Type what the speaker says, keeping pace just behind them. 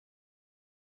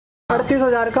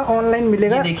38,000 का ऑनलाइन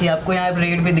मिलेगा। देखिए आपको यहाँ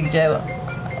रेट भी दिख जाएगा,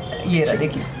 ये रहा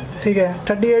देखिए। ठीक है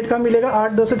 38 का मिलेगा।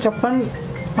 8256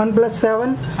 OnePlus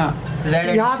 7। हाँ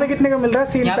यहाँ पे कितने का मिल रहा है?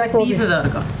 सील पैक 30,000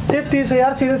 का, सिर्फ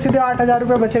 30,000। सीधे सीधे 8,000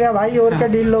 रुपये बच रहे हैं भाई। और क्या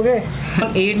डील लोगे?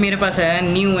 8 मेरे पास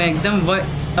है, न्यू है एकदम,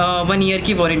 1 ईयर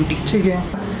की वारंटी। ठीक है।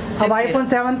 अब iPhone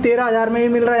 7 13,000 में ही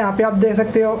मिल रहा है, यहाँ पे आप देख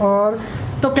सकते हो। और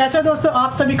तो कैसे दोस्तों,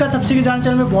 आप सभी का सबसे जान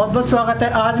चैनल में बहुत बहुत स्वागत है।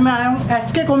 आज मैं आया हूँ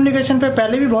SK कम्युनिकेशन पे।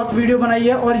 पहले भी बहुत वीडियो बनाई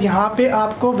है और यहाँ पे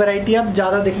आपको वैरायटी अब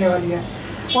ज़्यादा दिखने वाली है।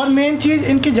 और मेन चीज़,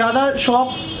 इनकी ज़्यादा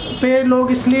शॉप पे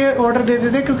लोग इसलिए ऑर्डर देते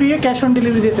थे क्योंकि ये कैश ऑन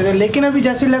डिलीवरी देते थे। लेकिन अभी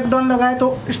जैसे लॉकडाउन लगा है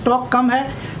तो स्टॉक कम है,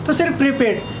 तो सिर्फ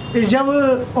प्रीपेड। जब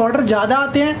ऑर्डर ज़्यादा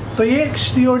आते हैं तो ये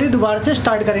COD दोबारा से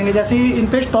स्टार्ट करेंगे, जैसे ही इन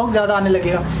पे स्टॉक ज़्यादा आने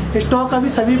लगेगा। स्टॉक अभी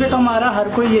सभी पे कम आ रहा है, हर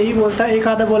कोई यही बोलता है। एक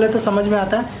आधा बोले तो समझ में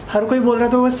आता है, हर कोई बोल रहा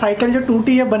है। तो वो साइकिल जो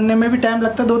टूटी है बनने में भी टाइम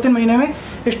लगता है, 2-3 महीने में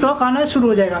स्टॉक आना शुरू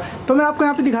हो जाएगा। तो मैं आपको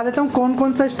यहाँ पे दिखा देता हूँ कौन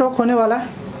कौन सा स्टॉक होने वाला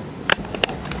है।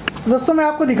 दोस्तों मैं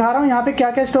आपको दिखा रहा हूँ यहाँ पे क्या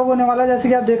क्या स्टॉक होने वाला है। जैसे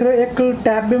कि आप देख रहे हो, एक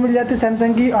टैब भी मिल जाती है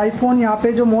सैमसंग की। आईफोन यहाँ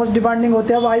पे जो मोस्ट डिमांडिंग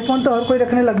होते हैं, अब आईफोन तो हर कोई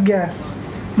रखने लग गया है,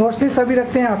 मोस्टली सभी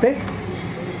रखते हैं यहाँ पे।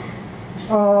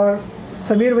 और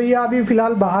समीर भैया अभी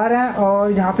फ़िलहाल बाहर हैं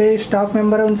और यहाँ पे स्टाफ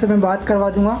मेंबर है, उनसे मैं बात करवा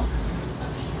दूँगा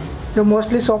जो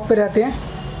मोस्टली शॉप पे रहते हैं।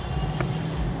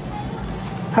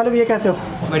 हेलो भैया, कैसे हो?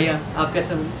 बढ़िया, आप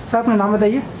कैसे हो? सर अपना नाम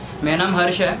बताइए। मेरा नाम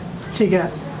हर्ष है। ठीक है।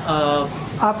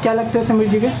 आप क्या लगते हो समीर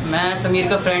जी के? मैं समीर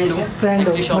का फ्रेंड हूँ।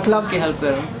 मतलब की हेल्प कर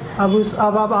रहा हूँ।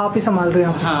 अब आप ही संभाल रहे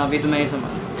हो? हाँ, अभी तो मैं ही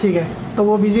संभाल। ठीक है, तो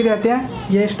वो बिजी रहते हैं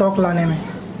ये स्टॉक लाने में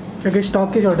क्योंकि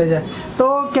स्टॉक की शॉर्टेज है। तो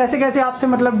कैसे कैसे आपसे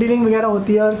मतलब डीलिंग वगैरह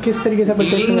होती है और किस तरीके से?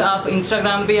 डीलिंग आप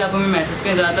इंस्टाग्राम पे आप हमें मैसेज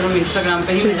करें, ज़्यादातर हम इंस्टाग्राम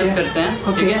पे ही मैसेज करते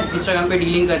हैं। ठीक है, इंस्टाग्राम पे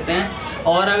डीलिंग करते हैं।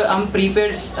 और हम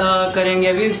प्रीपेड करेंगे,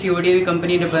 अभी COD अभी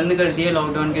कंपनी ने बंद कर दी है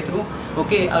लॉकडाउन के थ्रू।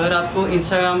 ओके, अगर आपको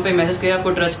इंस्टाग्राम पे मैसेज करिए,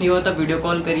 आपको ट्रस्ट नहीं हो तो वीडियो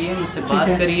कॉल करिए, मुझसे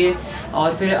बात करिए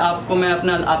और फिर आपको मैं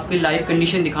आपकी लाइव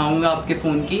कंडीशन दिखाऊंगा आपके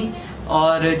फ़ोन की।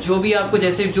 और जो भी आपको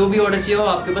जैसे जो भी ऑर्डर चाहिए हो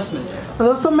आपके पास मिल जाएगा। तो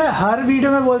दोस्तों मैं हर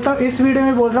वीडियो में बोलता हूँ, इस वीडियो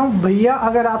में बोल रहा हूँ, भैया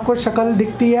अगर आपको शक्ल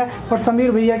दिखती है और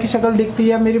समीर भैया की शक्ल दिखती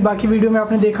है, मेरी बाकी वीडियो में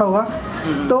आपने देखा होगा,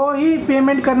 तो ही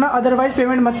पेमेंट करना, अदरवाइज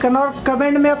पेमेंट मत करना। और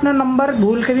कमेंट में अपना नंबर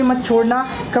भूल कर भी मत छोड़ना।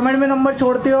 कमेंट में नंबर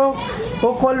छोड़ते हो,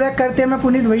 वो कॉल बैक करते हैं। मैं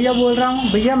पुनीत भैया बोल रहा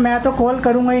हूँ, भैया मैं तो कॉल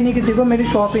करूँगा ही नहीं किसी को, मेरी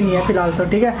शॉप ही नहीं है फिलहाल तो।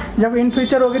 ठीक है, जब इन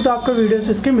फ्यूचर होगी तो आपको वीडियोस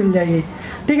इसकी मिल जाएगी।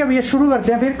 ठीक है भैया, शुरू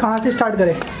करते हैं। फिर कहाँ से स्टार्ट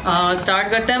करें? स्टार्ट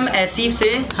करते हैं हम SE से।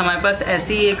 हमारे पास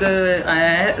SE एक आया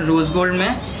है रोज गोल्ड में।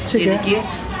 ये देखिए,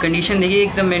 कंडीशन देखिए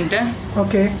एकदम मिंट है।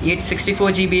 ओके, ये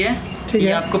 64 GB है।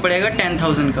 ये आपको पड़ेगा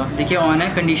 10,000 का। देखिए ऑन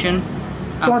है, कंडीशन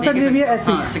 64 GB है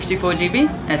SE। 64 GB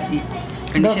SE,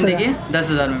 कंडीशन देखिए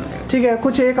 10,000 में मिलेगा। ठीक है,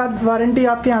 कुछ एक आध वारंटी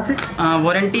आपके यहाँ से?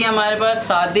 वारंटी हमारे पास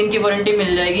 7 दिन की वारंटी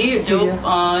मिल जाएगी।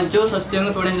 जो सस्ते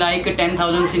होंगे थोड़े, लाइक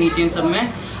 10,000 से नीचे इन सब में,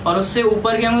 और उससे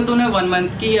ऊपर के होंगे तो उन्हें 1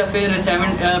 मंथ की या फिर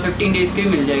 15 डेज की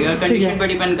मिल जाएगा। कंडीशन पर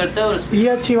डिपेंड करता है। और ये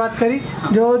अच्छी बात करी।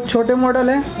 जो छोटे मॉडल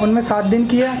है उनमें 7 दिन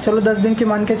की है, चलो 10 दिन की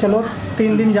मान के चलो,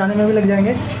 3 दिन जाने में भी लग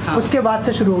जाएंगे। उसके बाद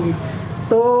से शुरू होगी।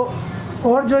 तो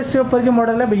और जो इससे ऊपर के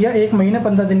मॉडल है भैया 1 महीने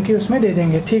 15 दिन की उसमें दे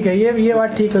देंगे। ठीक है, ये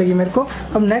बात ठीक लगी मेरे को।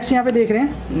 अब नेक्स्ट यहाँ पे देख रहे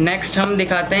हैं, नेक्स्ट हम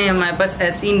दिखाते हैं। हमारे पास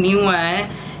SE न्यू आया है,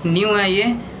 न्यू है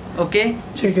ये। ओके,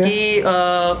 इसकी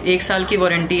 1 साल की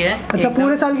वारंटी है। अच्छा,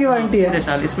 पूरे साल की वारंटी है? पूरे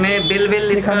साल। इसमें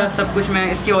बिल इसका सब कुछ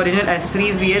में, इसकी ओरिजिनल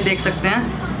एसेसरीज भी है, देख सकते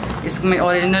हैं। इसमें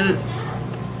ओरिजिनल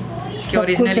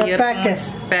ईयरफोन्स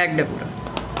पैक्ड है पूरा।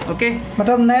 ओके,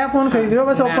 मतलब नया फोन खरीद रहे हो,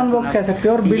 बस ओपन बॉक्स कह सकते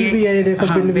हो। और बिल भी है, ये देखो।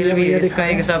 बिल भी है इसका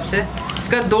एक हिसाब से।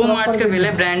 इसका 2 मार्च का बिल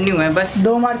है, ब्रांड न्यू है। बस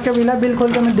 2 मार्च का बिल है। बिल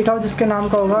खोल के मैं दिखाओ जिसके नाम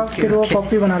का होगा, फिर वो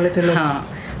कॉपी बना लेते लोग। हाँ,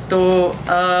 तो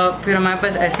फिर हमारे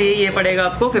पास ऐसे ही ये पड़ेगा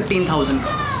आपको 15,000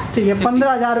 का। ठीक है,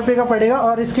 15,000 रुपये का पड़ेगा।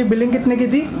 और इसकी बिलिंग कितने की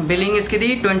थी? बिलिंग इसकी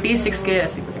थी 26 के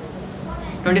ऐसी।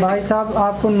 भाई साहब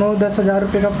आपको 9-10 हज़ार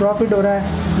रुपये का प्रॉफिट हो रहा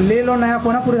है। ले लो नया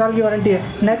फोन, पूरे साल की वारंटी है।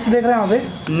 नेक्स्ट देख रहे हैं वहाँ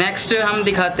पे। नेक्स्ट हम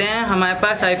दिखाते हैं। हमारे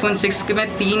पास iPhone 6 में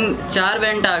 3-4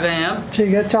 वेरिएंट आ गए हैं अब। ठीक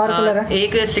है, 4 कलर है।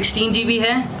 एक 16 GB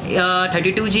है,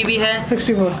 32 GB है,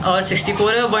 64 और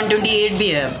 64 है, 128 भी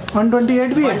है।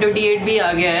 128 भी है? 128 भी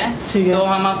आ गया है। ठीक है, तो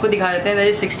हम आपको दिखा देते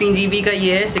हैं। 16 GB का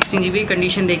ये है, 16 GB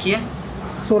कंडीशन देखिए।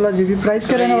 16 GB प्राइस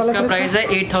क्या रहने वाला है? इसका प्राइस है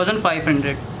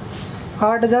 8,500।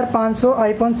 8,500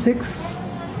 iPhone 6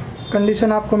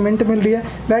 कंडीशन आपको मिंट मिल रही है।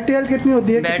 बैटरी हेल्थ कितनी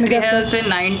होती है? बैटरी हेल्थ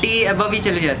 90 अबव ही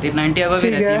चली जाती है, 90 अबव ही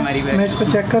रहती है हमारी बैटरी। मैं इसको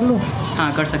चेक कर लूँ?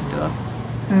 हाँ, कर सकते हो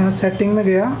आप। सेटिंग में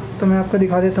गया तो मैं आपको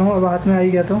दिखा देता हूँ। अब हाथ में आई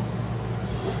गया तो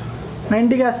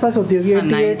 90 के आसपास होती होगी।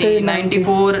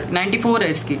 94 है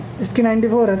इसकी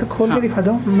 94 है। तो खोल के दिखा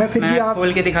दो। मैं फिर भी आप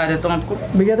खोल के दिखा देता हूँ आपको।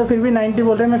 भैया तो फिर भी 90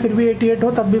 बोल रहे हैं, मैं फिर भी 88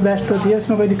 हो तब भी बेस्ट होती है,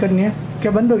 उसमें कोई दिक्कत नहीं है।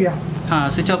 क्या बंद हो गया? हाँ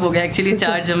स्विच ऑफ हो गया एक्चुअली,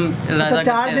 चार्ज हम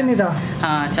चार्ज नहीं था।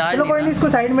 हाँ चार्ज। चलो कोई नहीं, इसको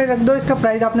साइड में रख दो, इसका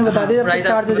प्राइस आपने बता दिया, जब तक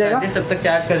चार्ज हो जाएगा सब तक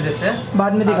चार्ज कर देते हैं,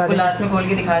 बाद में दिखा देंगे, लास्ट में खोल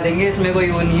के दिखा देंगे, इसमें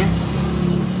कोई वो नहीं है।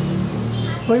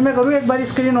 वही मैं करूँ, एक बार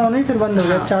स्क्रीन ऑन हुई फिर बंद हो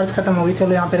गया, चार्ज खत्म हो गई।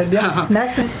 चलो यहाँ पे रख दिया।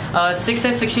 नेक्स्ट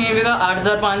 6S 16 GB का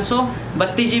 8500,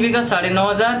 32 GB का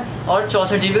 9500 और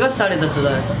 64 GB का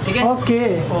 10,500। ठीक है, ओके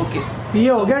ओके, ये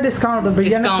हो गया डिस्काउंट।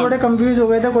 भैया ने थोड़े कंफ्यूज हो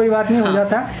गए थे, कोई बात नहीं, हो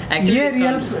जाता। ये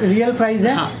रियल प्राइस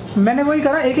है। मैंने वही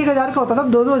करा, 1,000 का होता था,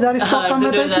 2,000 स्टॉक कम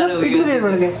में, तो इतने रेट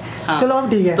बढ़ गए। चलो अब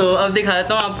ठीक है, तो अब दिखा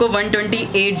देता हूँ आपको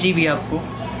 128 GB आपको,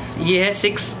 ये है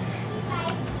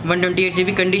 128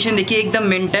 GB। कंडीशन देखिए एकदम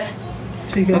मिंट है।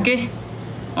 ठीक है, ओके,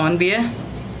 ऑन भी है।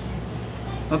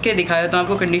 ओके, दिखाया तो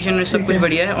आपको कंडीशन में सब कुछ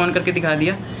बढ़िया है, ऑन करके दिखा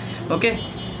दिया। ओके,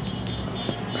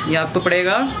 ये आपको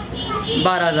पड़ेगा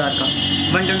 12,000 का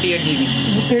 128 GB,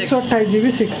 128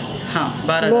 GB 6। हाँ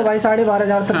 12,000। लो भाई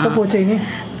 12,500 तक तो पहुँचे ही नहीं,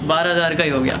 12,000 का ही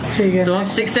हो गया। ठीक है, तो अब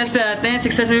 6S पे आते हैं।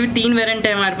 6S में भी 3 वेरिएंट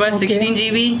है हमारे पास, 16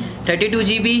 GB, 32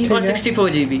 GB और 64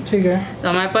 GB। ठीक है, तो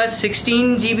हमारे पास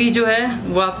 16 GB जो है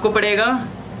वो आपको पड़ेगा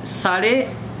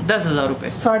 10,500 रुपये,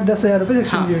 10,500 रुपये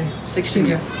 16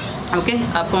 GB। ओके,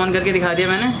 आपको ऑन करके दिखा दिया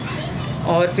मैंने।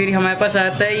 और फिर हमारे पास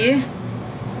आता है ये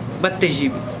 32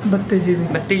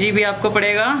 GB आपको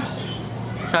पड़ेगा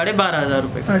 12,500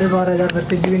 रुपये, 12,500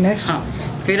 32 GB। नेक्स्ट, हाँ,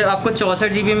 फिर आपको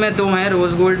 64 GB में 2 हैं,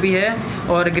 रोज़ गोल्ड भी है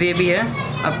और ग्रे भी है,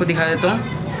 आपको दिखा देता हूँ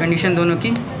कंडीशन दोनों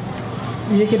की।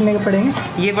 ये कितने के पड़ेंगे?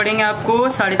 ये पड़ेंगे आपको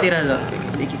 13,500 रुपये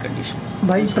की। देखिए कंडीशन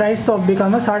भाई प्राइस तो अब भी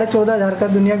कम है, 14,500 का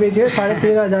दुनिया बेचे,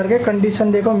 13,500 के।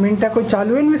 कंडीशन देखो, मिनट है, कोई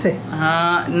चालू है इनमें से?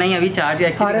 हाँ नहीं, अभी चार्ज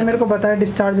है सारे, मेरे को पता है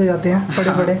डिस्चार्ज हो जाते हैं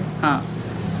बड़े बड़े। हाँ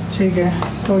ठीक है,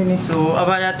 कोई नहीं। तो अब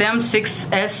आ जाते हैं हम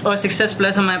 6S और 6S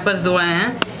प्लस, हमारे पास 2 आए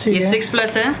हैं। ये 6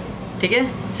 प्लस है, ठीक है,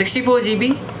 64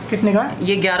 GB। कितने का?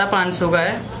 ये 11,500 का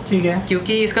है। ठीक है,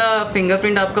 क्योंकि इसका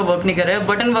फिंगरप्रिंट आपका वर्क नहीं करेगा,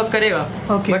 बटन वर्क करेगा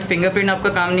बट फिंगरप्रिंट आपका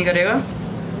काम नहीं करेगा।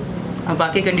 अब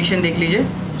बाकी कंडीशन देख लीजिए,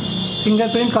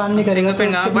 फिंगरप्रिंट काम नहीं करेगा,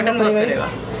 फिंगरप्रिंट काम, बटन वर्क करेगा।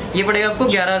 ये पड़ेगा आपको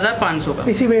 11,500 का,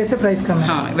 इसी वजह से प्राइस कम है।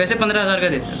 हाँ, वैसे 15,000 का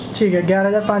देते हैं। ठीक है,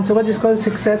 11,500 का, जिसका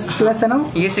 6S प्लस है ना?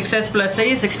 ये 6S प्लस है,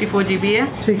 ये 64 GB है।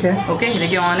 ठीक है, ओके,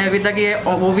 देखिए ऑन है, अभी तक ये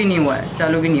वो भी नहीं हुआ है,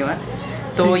 चालू भी नहीं हुआ है।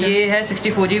 तो ये है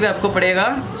 64 GB, आपको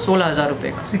पड़ेगा 16,000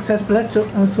 रुपये का। 6S प्लस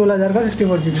 16,000 का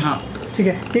 64 GB। हाँ ठीक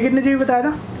है, ये कितने GB बताया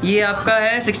था? ये आपका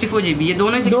है 64 GB, ये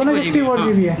दोनों 64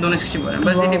 GB है, दोनों 64 है।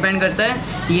 बस ये डिपेंड करता है,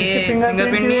 ये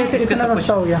फिंगरप्रिंट नहीं है, इसका सब कुछ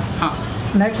हो गया। हाँ,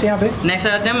 नेक्स्ट यहाँ पे नेक्स्ट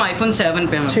आते हैं हम iPhone 7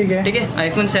 पे। हम ठीक है,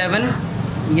 iPhone 7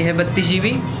 ये है 32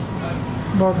 GB,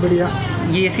 बहुत बढ़िया।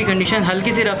 ये इसकी कंडीशन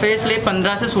हल्की सी रफ है, इसलिए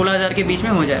 15 से 16,000 के बीच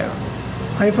में हो जाएगा।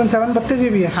 iPhone 7 32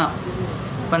 GB है? हाँ,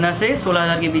 15 से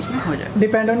 16,000 के बीच में हो जाएगा,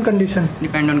 depend on condition.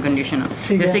 Depend on condition.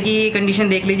 जैसे कि कंडीशन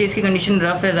देख लीजिए, इसकी कंडीशन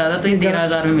रफ है ज़्यादा, तो ये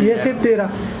 13,000 में मिल जाएगा। ये सिर्फ 13।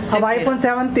 अब iPhone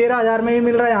 7 13,000 में ही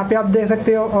मिल रहा है, यहाँ पे आप देख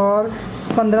सकते हो, और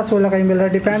 15-16 का ही मिल रहा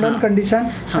है, डिपेंड ऑन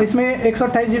कंडीशन। इसमें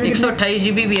 128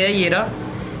 GB भी है, ये रहा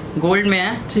गोल्ड में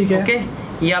है। ठीक है, ओके,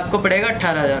 ये आपको पड़ेगा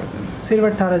 18,000 रुपये, सिर्फ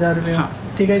 18,000 रुपये। हाँ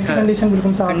ठीक है, इसकी कंडीशन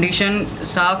बिल्कुल साफ, कंडीशन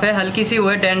साफ है, हल्की सी वो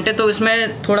है, डेंट है, तो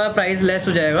इसमें थोड़ा प्राइस लेस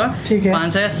हो जाएगा। ठीक है,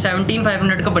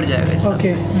 17,500 का पड़ जाएगा।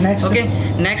 Okay, next. ओके,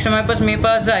 नेक्स्ट मेरे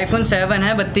पास iPhone 7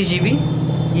 है 32 GB,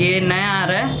 ये नया आ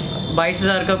रहा है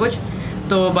 22,000 का कुछ,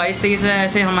 तो 22-23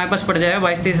 ऐसे हमारे पास पड़ जाएगा,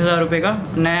 22-23,000 रुपये का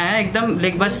नया है एकदम।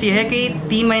 लेकिन बस ये है कि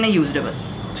 3 महीने यूज है बस।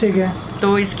 ठीक है,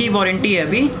 तो इसकी वारंटी है,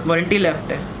 अभी वारंटी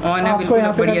लेफ्ट है, ऑन है, बिल्कुल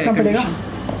बढ़िया है कंडीशन।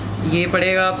 ये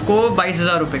पड़ेगा आपको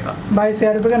 22,000 रुपये का।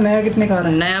 22,000 रुपये का। नया कितने का आ रहा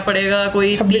है? नया पड़ेगा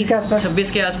कोई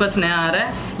 26 के आसपास नया आ रहा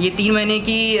है। ये 3 महीने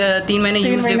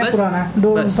यूज है बस, पुराना है।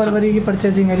 2 फरवरी की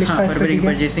परचेसिंग है, लिखा है फरवरी की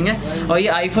परचेसिंग है। और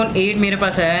ये iPhone 8 मेरे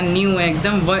पास आया है, न्यू है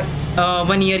एकदम,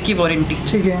 1 ईयर की वारंटी।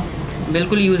 ठीक है,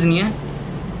 बिल्कुल यूज़ नहीं है,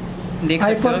 देख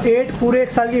सकते हो। iPhone 8 पूरे 1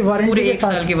 साल की वारंटी, पूरे 1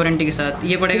 साल की वारंटी के साथ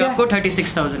ये पड़ेगा आपको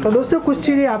 36,000। तो दोस्तों कुछ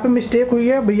चीज़ें यहाँ पे मिस्टेक हुई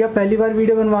है, भैया पहली बार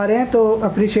वीडियो बनवा रहे हैं, तो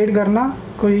अप्रिशिएट करना,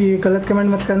 कोई गलत कमेंट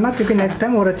मत करना, क्योंकि नेक्स्ट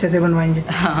टाइम और अच्छे से बनवाएंगे।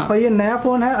 हाँ। और ये नया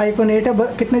फ़ोन है, iPhone 8 है,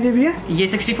 कितने GB है? ये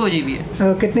 64 GB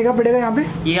है। कितने का पड़ेगा यहाँ पे?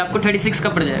 ये आपको 36 का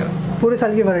पड़ जाएगा, पूरे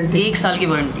साल की वारंटी, 1 साल की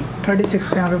वारंटी, 36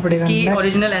 का यहाँ पे पड़ेगा। इसकी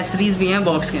ओरिजिनल एसेसरीज भी हैं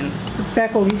बॉक्स के अंदर,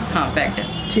 पैक होगी। हाँ, पैक्ड है।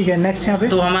 ठीक है, नेक्स्ट यहाँ पे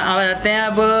तो हम आ जाते हैं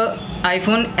अब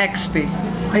iPhone X पे।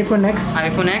 iPhone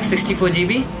X 64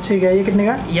 GB। ठीक है, ये कितने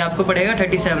का? ये आपको पड़ेगा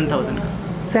 37,000 का,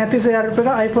 37,000 रुपये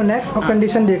का iPhone X। और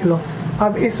कंडीशन देख लो,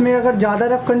 अब इसमें अगर ज़्यादा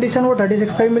रफ कंडीशन वो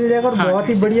 36 का भी मिल जाएगा, और बहुत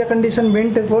ही बढ़िया कंडीशन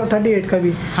मिंट वो 38 का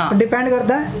भी। डिपेंड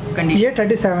करता है, ये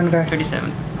 37 का है,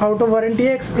 37 आउट ऑफ वारंटी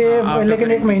है,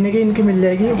 लेकिन 1 महीने की इनकी मिल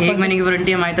जाएगी, 1 महीने की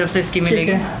वारंटी हमारी तरफ से इसकी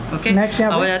मिलेगी। ओके, नेक्स्ट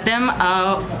अब आ जाते हैं हम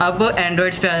अब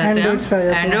एंड्रॉइड्स पे आ जाते हैं।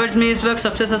 एंड्रॉइड्स में इस वक्त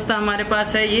सबसे सस्ता हमारे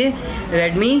पास है ये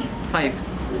Redmi 5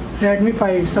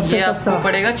 सबसे सस्ता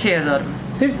पड़ेगा 6,000 में।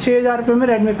 सिर्फ 6,000 रुपये में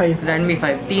Redmi 5। Redmi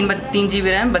 5 3 GB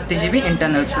RAM 32 GB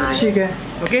internal storage. ठीक है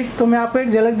ओके। तो मैं आपको एक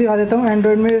झलक दिखा देता हूँ।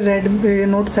 एंड्रॉयड में Redmi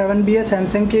Note 7 भी है,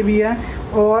 सैमसंग के भी है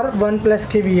और OnePlus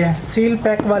के भी है। सील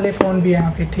पैक वाले फ़ोन भी हैं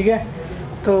यहाँ पे। ठीक है,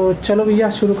 तो चलो भैया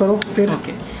शुरू करो फिर।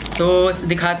 ओके, तो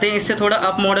दिखाते हैं, इससे थोड़ा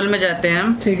अप मॉडल में जाते हैं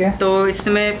हम। ठीक है। तो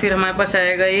इसमें फिर हमारे पास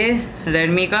आएगा ये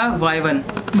Redmi का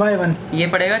Y1। ये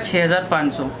पड़ेगा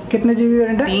 6,500। कितने GB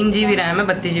वेरिएंट है? 3 GB रैम है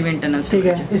 32 GB इंटरनल ठीक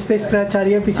स्टोरेज। है, इस पे स्क्रैच आ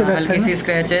रही है पीछे बैक साइड हल्की सी में।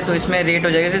 स्क्रैच है, तो इसमें रेट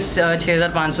हो जाएगा, इसे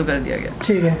 6,500 कर दिया गया।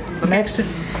 ठीक है।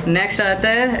 नेक्स्ट आता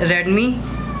है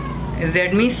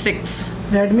Redmi 6।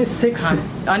 Redmi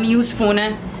 6 अनयूज्ड फ़ोन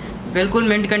है, बिल्कुल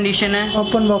मिंट कंडीशन है।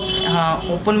 Open box? हाँ,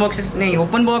 ओपन बॉक्स नहीं,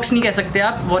 ओपन बॉक्स नहीं कह सकते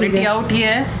आप, वारंटी आउट ही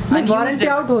है। वारंटी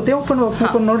आउट होते हैं ओपन बॉक्स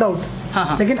में, नो डाउट।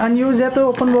 हाँ, लेकिन अनयूज है तो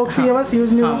ओपन बॉक्स ही है, बस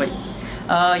यूज नहीं। हाँ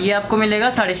भाई, ये आपको मिलेगा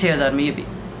 6,500 में ये भी।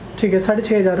 ठीक है,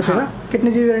 6,500 रुपये का।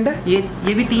 कितने GB वेरिएंट है?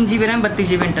 ये भी 3 GB रैम 32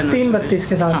 GB इंटरनल। 332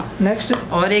 के साथ। नेक्स्ट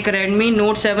और एक Redmi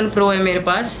Note 7 Pro है मेरे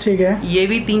पास। ठीक है, ये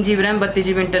भी 3 GB RAM 32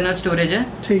 GB internal storage है।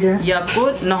 ठीक है, ये आपको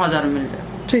 9,000 में मिल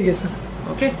जाएगा। ठीक है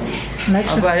सर। ओके,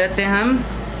 नेक्स्ट अब आ जाते हैं हम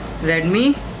Redmi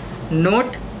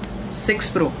Note 6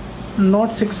 Pro।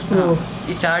 Note 6 Pro।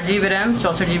 ये 4 GB RAM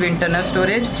 64 GB internal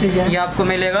storage. ठीक है। ये आपको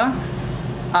मिलेगा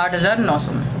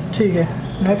 8,900 में। ठीक है।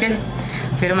 ओके,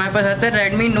 फिर हमारे पास आता है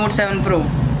Redmi Note 7 Pro।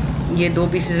 ये 2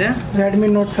 पीसेज हैं। Redmi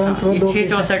Note 7 Pro ये 2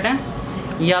 664 हैं।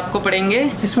 ये आपको पड़ेंगे,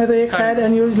 इसमें तो एक शायद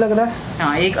अनयूज लग रहा है।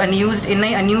 हाँ, एक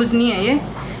अनयूज्ड नहीं है ये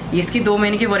इसकी 2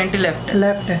 महीने की वारंटी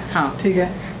लेफ्ट है। हाँ, ठीक है,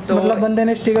 तो मतलब बंदे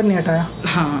ने स्टिकर नहीं हटाया।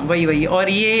 हाँ, वही। और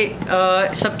ये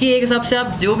सबकी एक हिसाब से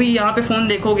आप जो भी यहाँ पे फ़ोन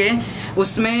देखोगे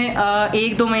उसमें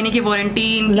 1-2 महीने की वारंटी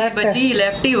इनकी बची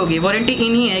लेफ्ट ही होगी, वारंटी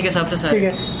इन ही है एक हिसाब से सर। ठीक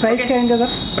है। प्राइस क्या है इनका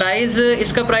सर? प्राइस,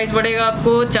 इसका प्राइस पड़ेगा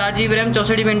आपको 4 GB RAM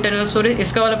 64 GB internal storage,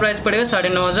 इसका वाला प्राइस पड़ेगा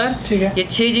 9,500। ठीक है। ये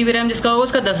 6 GB रैम जिसका होगा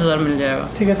उसका 10,000 मिल जाएगा।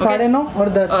 ठीक है,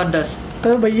 9.5 और 10।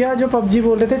 तो भैया जो PUBG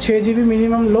बोल रहे थे 6 GB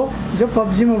मिनिमम लो, जो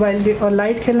PUBG मोबाइल के और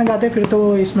लाइट खेलना चाहते हैं फिर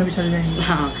तो इसमें भी चल जाएंगे।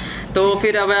 हाँ, तो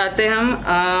फिर अब आते हैं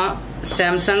हम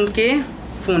सैमसंग के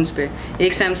फ़ोन्स पे।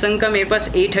 एक सैमसंग का मेरे पास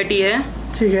A30 है।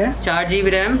 ठीक है, 4 GB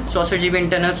RAM 64 GB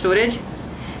internal storage.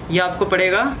 ये आपको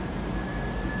पड़ेगा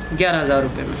 11,000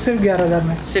 रुपये में। सिर्फ 11,000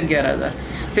 में? सिर्फ 11,000।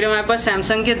 फिर हमारे पास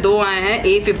सैमसंग के 2 आए हैं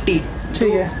A50।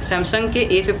 ठीक है, सैमसंग के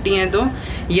A50 हैं 2,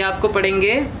 ये आपको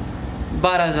पड़ेंगे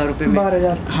 12,000 रुपये में।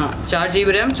 12,000। हाँ, 4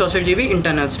 GB RAM 64 GB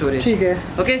internal storage. ठीक है।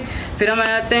 ओके, फिर हम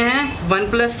आते हैं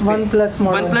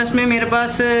OnePlus में मेरे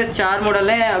पास 4 मॉडल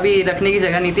है, अभी रखने की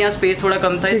जगह नहीं थी, यहाँ स्पेस थोड़ा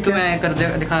कम था, इसको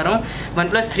मैं दिखा रहा हूँ।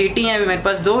 OnePlus 3T है मेरे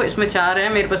पास 2, इसमें 4 है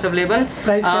मेरे पास अवेलेबल।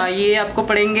 ये आपको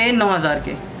पड़ेंगे 9,000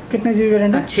 के। कितने GB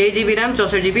वेरिएंट है? 6 GB RAM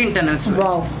 64 GB internal storage.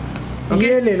 वाह,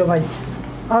 ये ले लो भाई।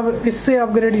 अब इससे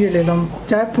अपग्रेड ये ले लो,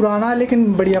 चाहे पुराना है लेकिन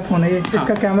बढ़िया फ़ोन है ये। हाँ।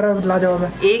 इसका कैमरा लाजवाब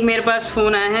है। एक मेरे पास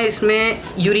फ़ोन आया है, इसमें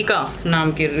यूरिका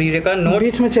नाम के, यूरिका नोट।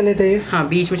 बीच में चले थे ये? हाँ,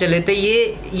 बीच में चले थे।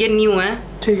 ये न्यू है।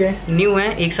 ठीक है, न्यू है,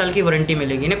 1 साल की वारंटी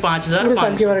मिलेगी इन्हें। 5,000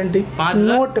 साल की वारंटी।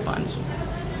 5,500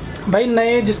 भाई,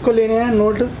 नए जिसको लेने हैं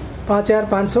नोट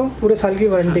 5,500 पूरे साल की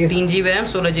warranty. 3 GB RAM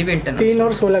 16 GB internal. 3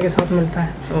 और 16 के साथ मिलता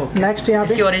है। नेक्स्ट यहाँ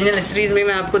पे इसकी ओरिजिनल सीरीज में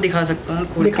मैं आपको दिखा सकता हूँ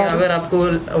खोल के, अगर आपको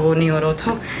वो नहीं हो रहा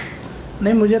तो।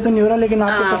 नहीं, मुझे तो नहीं हो रहा, लेकिन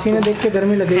आपको पसीने देख के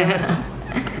गर्मी लगेगी।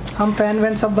 हम फैन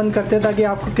वैन सब बंद करते हैं ताकि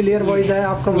आपको क्लियर वॉइस आए।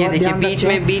 आपका ये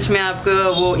देखिए, बीच में आपका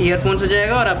वो ईयरफोन्स हो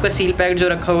जाएगा और आपका सील पैक जो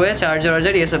रखा हुआ है,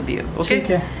 चार्जर ये सब भी है। ओके, ठीक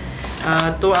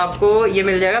है। तो आपको ये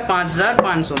मिल जाएगा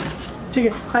 5,500 में। ठीक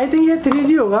है, आई थिंक ये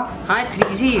 3G होगा। हाँ,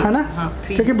 3G है ना? हाँ,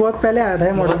 3G। क्योंकि बहुत पहले आया था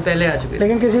ये मॉडल, बहुत पहले आ चुके,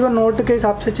 लेकिन किसी को नोट के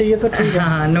हिसाब से चाहिए तो ठीक है।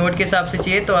 हाँ, नोट के हिसाब से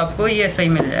चाहिए तो आपको ये सही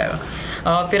मिल जाएगा।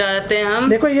 और फिर आ जाते हैं हम।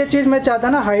 देखो, ये चीज़ मैं चाहता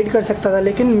ना हाइड कर सकता था,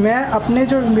 लेकिन मैं अपने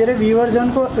जो मेरे व्यूअर्स हैं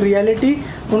उनको रियलिटी,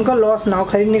 उनका लॉस ना हो।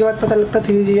 खरीदने के बाद पता लगता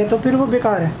 3G है तो फिर वो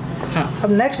बेकार है। हाँ,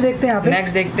 अब नेक्स्ट देखते हैं। यहाँ पे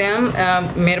नेक्स्ट देखते हैं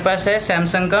हम। मेरे पास है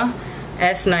सैमसंग का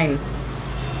S9।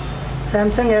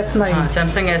 Samsung S9। हाँ,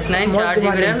 Samsung S9 4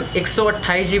 GB RAM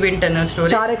 128 GB internal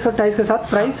storage. 128 के साथ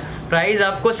प्राइस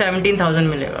आपको 17,000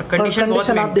 मिलेगा। कंडीशन बहुत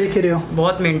आप देख ही रहे हो,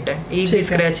 बहुत मिंट है, एक भी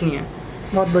स्क्रैच नहीं है।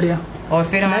 बहुत बढ़िया। और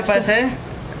फिर हमारे पास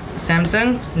है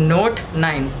सैमसंग Note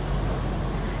 9।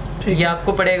 ये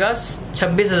आपको पड़ेगा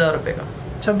 26,000 रुपये का।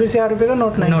 26,000 रुपये का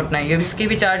Note 9। इसकी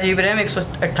भी 4 GB RAM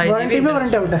 128 GB।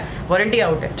 Warranty out है? वारंटी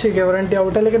आउट है। ठीक है, वारंटी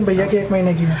आउट है, लेकिन भैया की 1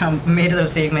 महीने की है। हाँ, मेरी तरफ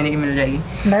से 1 महीने की मिल जाएगी।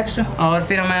 नेक्स्ट, और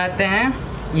फिर हम आते हैं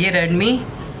ये Redmi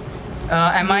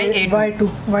MI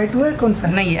A2 है। कौन सा?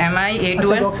 नहीं, MI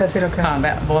A2 है। बॉक्स ऐसे रखा है।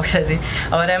 हाँ, बॉक्स ऐसे।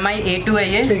 और MI A2 है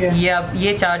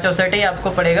ये 464 है, आपको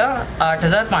पड़ेगा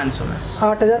 8,500 में।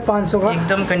 8,500 का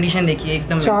एकदम कंडीशन देखिए,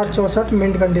 एकदम 464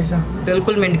 मिंट कंडीशन,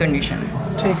 बिल्कुल मिंट कंडीशन है।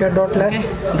 ठीक है,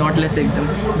 डॉटलेस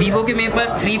एकदम। वीवो के मेरे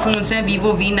पास 3 फ़ोन्स हैं।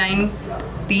 वीवो V9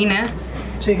 3 है,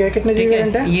 ठीक है, कितने जीबी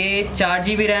वेरिएंट है? ये 4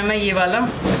 GB रैम है ये वाला,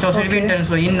 64 GB इंटरनल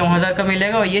स्टोरेज। ये 9000 का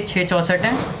मिलेगा और ये 664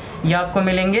 है। ये आपको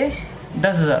मिलेंगे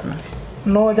 10,000 में।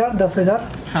 9000 10,000।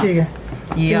 ठीक है,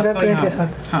 ये आपको फिंगरप्रिंट के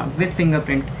साथ। हाँ, विद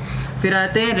फिंगरप्रिंट। फिर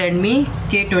आते हैं Redmi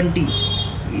K20।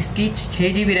 इसकी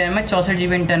 6 GB रैम है, 64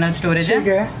 GB इंटरनल स्टोरेज है। ठीक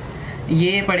है,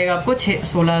 ये पड़ेगा आपको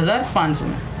 16,500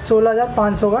 में।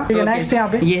 16,500 का। ठीक है, नेक्स्ट यहाँ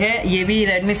पे ये भी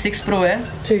Redmi 6 Pro है।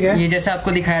 ठीक है, ये जैसे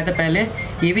आपको दिखाया था पहले,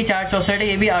 ये भी 464 है,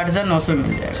 ये भी 8,900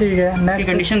 मिल जाएगा। ठीक है,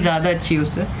 इसकी कंडीशन ज़्यादा अच्छी है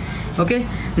उससे। ओके,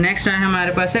 नेक्स्ट है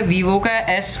हमारे पास है Vivo का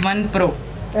S1 Pro।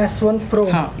 S1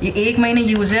 Pro। हाँ, ये 1 महीने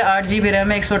यूज़ है, 8 GB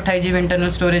रैम है, 128 GB इंटरनल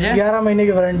स्टोरेज है, 11 महीने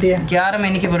की वारंटी है। 11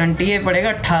 महीने की वारंटी है। पड़ेगा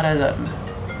 18,000 में।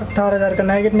 18,000 का।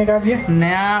 नया कितने का है ये?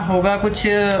 नया होगा कुछ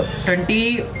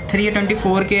 23 या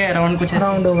 24 के अराउंड कुछ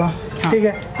अराउंड होगा। हाँ। ठीक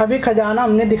है, अभी खजाना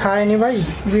हमने दिखाया नहीं भाई,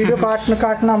 वीडियो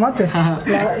काटना मत।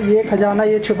 ये खजाना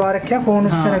ये छुपा रखे हैं, फोन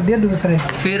उस पे रख दिया दूसरे।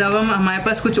 फिर अब हमारे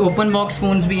पास कुछ ओपन बॉक्स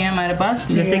फोन्स भी हैं हमारे पास,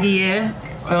 जैसे कि ये है,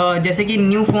 जैसे कि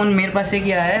न्यू फोन मेरे पास एक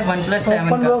आया है OnePlus 7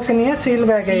 का। ओपन बॉक्स नहीं है, सील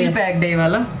बैग है। सील पैक्ड है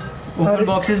वाला। ओपन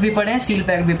बॉक्सेस भी पड़े हैं, सील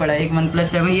पैक भी पड़ा है एक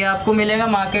OnePlus 7। ये आपको मिलेगा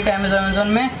मार्केट अमेजोन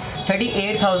में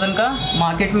 38,000 का।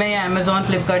 मार्केट में या अमेजोन,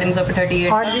 फ्लिपकार्ट, इन सब पे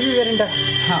 38। 8 GB वेरिएंट है।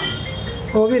 हाँ,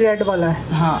 वो भी रेड वाला है।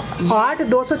 हाँ,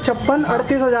 8,256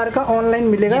 38,000 का ऑनलाइन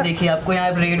मिलेगा। ये देखिए, आपको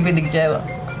यहाँ रेट भी दिख जाएगा,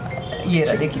 ये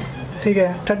रहा देखिए। ठीक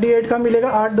है, 38 का मिलेगा,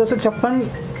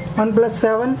 8,256 OnePlus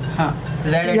 7। हाँ,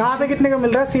 यहाँ पे कितने का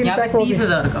मिल रहा है? सील पैक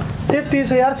 30,000 का। सिर्फ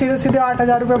 30,000, सीधे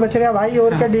 8,000 रुपये बच रहे हैं भाई,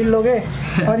 और क्या डील लोगे।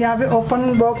 और यहाँ पे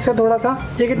ओपन बॉक्स है थोड़ा सा,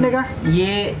 ये कितने का?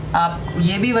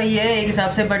 ये भी वही है एक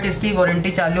हिसाब से, बट इसकी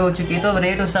वारंटी चालू हो चुकी है तो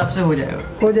रेट उस हिसाब से हो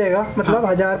जाएगा। मतलब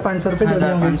 1,500 रुपये जो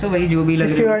भी होंगे, वही जो भी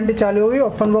इसकी वारंटी चालू होगी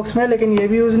ओपन बॉक्स में। लेकिन ये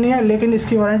भी यूज़ नहीं है, लेकिन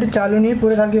इसकी वारंटी चालू नहीं है,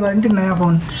 पूरे साल की वारंटी, नया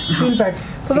फ़ोन सील पैक।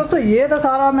 तो दोस्तों ये तो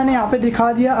सारा मैंने यहाँ पे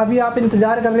दिखा दिया। अभी आप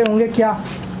इंतज़ार कर रहे होंगे क्या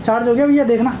चार्ज हो गया भैया,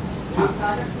 देखना।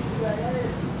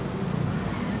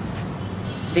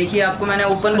 देखिए, आपको मैंने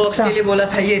ओपन बॉक्स के लिए बोला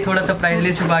था, ये थोड़ा सरप्राइज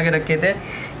लिस्ट छुपा के रखे थे।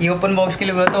 ये ओपन बॉक्स के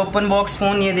लिए बोला था, ओपन बॉक्स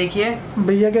फोन। ये देखिए,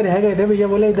 भैया के रह गए थे, भैया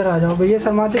बोले इधर आ जाओ। भैया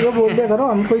शर्माते हुए बोल दिया करो,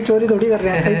 हम कोई चोरी थोड़ी कर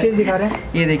रहे हैं, सही चीज़ दिखा रहे हैं।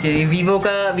 ये देखिए, ये वीवो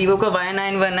का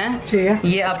Y91 है। ठीक है,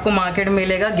 ये आपको मार्केट में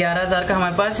मिलेगा 11,000 का,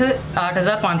 हमारे पास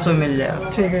 8,500 मिल जाएगा।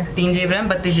 ठीक है, 3 GB रैम,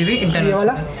 32 GB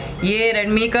इंटरनल। ये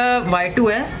रेडमी का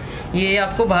Y2 है, ये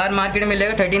आपको बाहर मार्केट में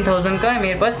मिलेगा 13,000 का,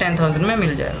 मेरे पास 10,000 में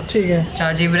मिल जाएगा। ठीक है,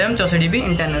 4 GB RAM, 64 GB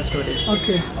internal storage.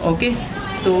 Okay,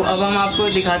 तो अब हम आपको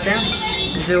दिखाते हैं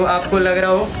जो आपको लग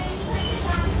रहा हो।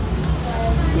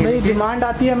 भाई डिमांड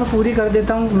आती है, मैं पूरी कर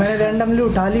देता हूँ। मैंने रैंडमली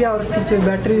उठा लिया और उसकी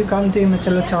बैटरी कम थी, मैं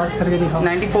चलो चार्ज करके दिखाऊँ।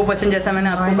 94% जैसा मैंने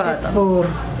आपको कहा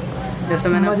था। जैसा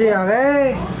मैंने मजे आ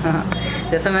गए। हाँ,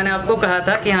 जैसा मैंने आपको कहा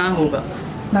था कि हाँ होगा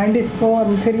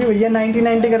 94। फिर भी भैया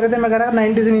 90 कर रहे थे, मैं कह रहा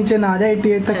 90 से नीचे ना आ जाए,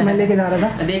 88 तक मैं लेके जा रहा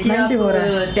था। देखिए,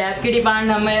 टैब की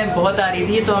डिमांड हमें बहुत आ रही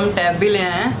थी, तो हम टैब भी ले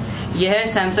आए हैं। यह है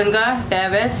सैमसंग का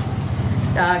tab S,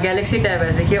 Galaxy tab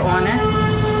S। देखिए ऑन है,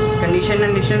 कंडीशन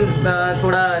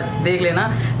थोड़ा देख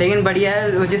लेना, लेकिन बढ़िया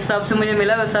है। जिस हिसाब से मुझे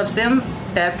मिला उस हिसाब से हम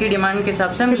टैब की डिमांड के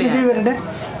हिसाब से हम ले आए।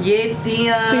 ये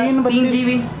 3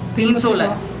 GB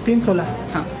 316।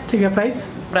 हाँ, ठीक है।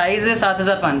 प्राइस है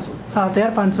 7,500।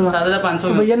 7,500।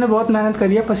 तो भैया ने बहुत मेहनत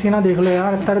करी है, पसीना देख लो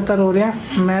यार, तर हो रहे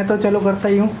हैं। मैं तो चलो करता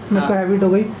ही हूँ, मेरे को हैबिट हो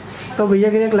गई। तो भैया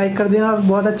के लिए एक लाइक कर देना।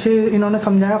 बहुत अच्छे इन्होंने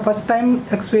समझाया, फर्स्ट टाइम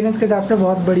एक्सपीरियंस के हिसाब से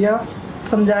बहुत बढ़िया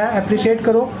समझाया, अप्रिशिएट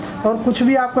करो। और कुछ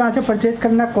भी आपको यहाँ से परचेज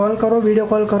करना, कॉल करो, वीडियो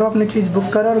कॉल करो, अपनी चीज़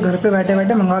बुक करो और घर पे बैठे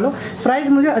बैठे मंगा लो। प्राइस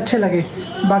मुझे अच्छे लगे,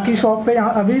 बाकी शॉप पे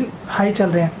यहाँ अभी हाई चल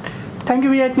रहे हैं। थैंक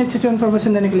यू भैया इतनी अच्छी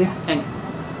इन्फॉर्मेशन देने के लिए।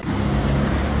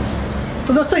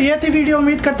 तो दोस्तों ये थी वीडियो,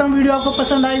 उम्मीद करता हूँ वीडियो आपको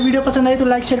पसंद आई। वीडियो पसंद आई तो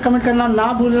लाइक शेयर कमेंट करना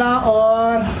ना भूलना,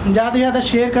 और ज़्यादा से ज़्यादा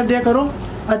शेयर कर दिया करो।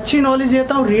 अच्छी नॉलेज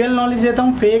देता हूँ, रियल नॉलेज देता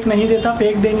हूँ, फेक नहीं देता।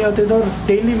 फेक देनी होती तो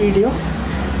डेली वीडियो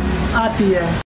आती है।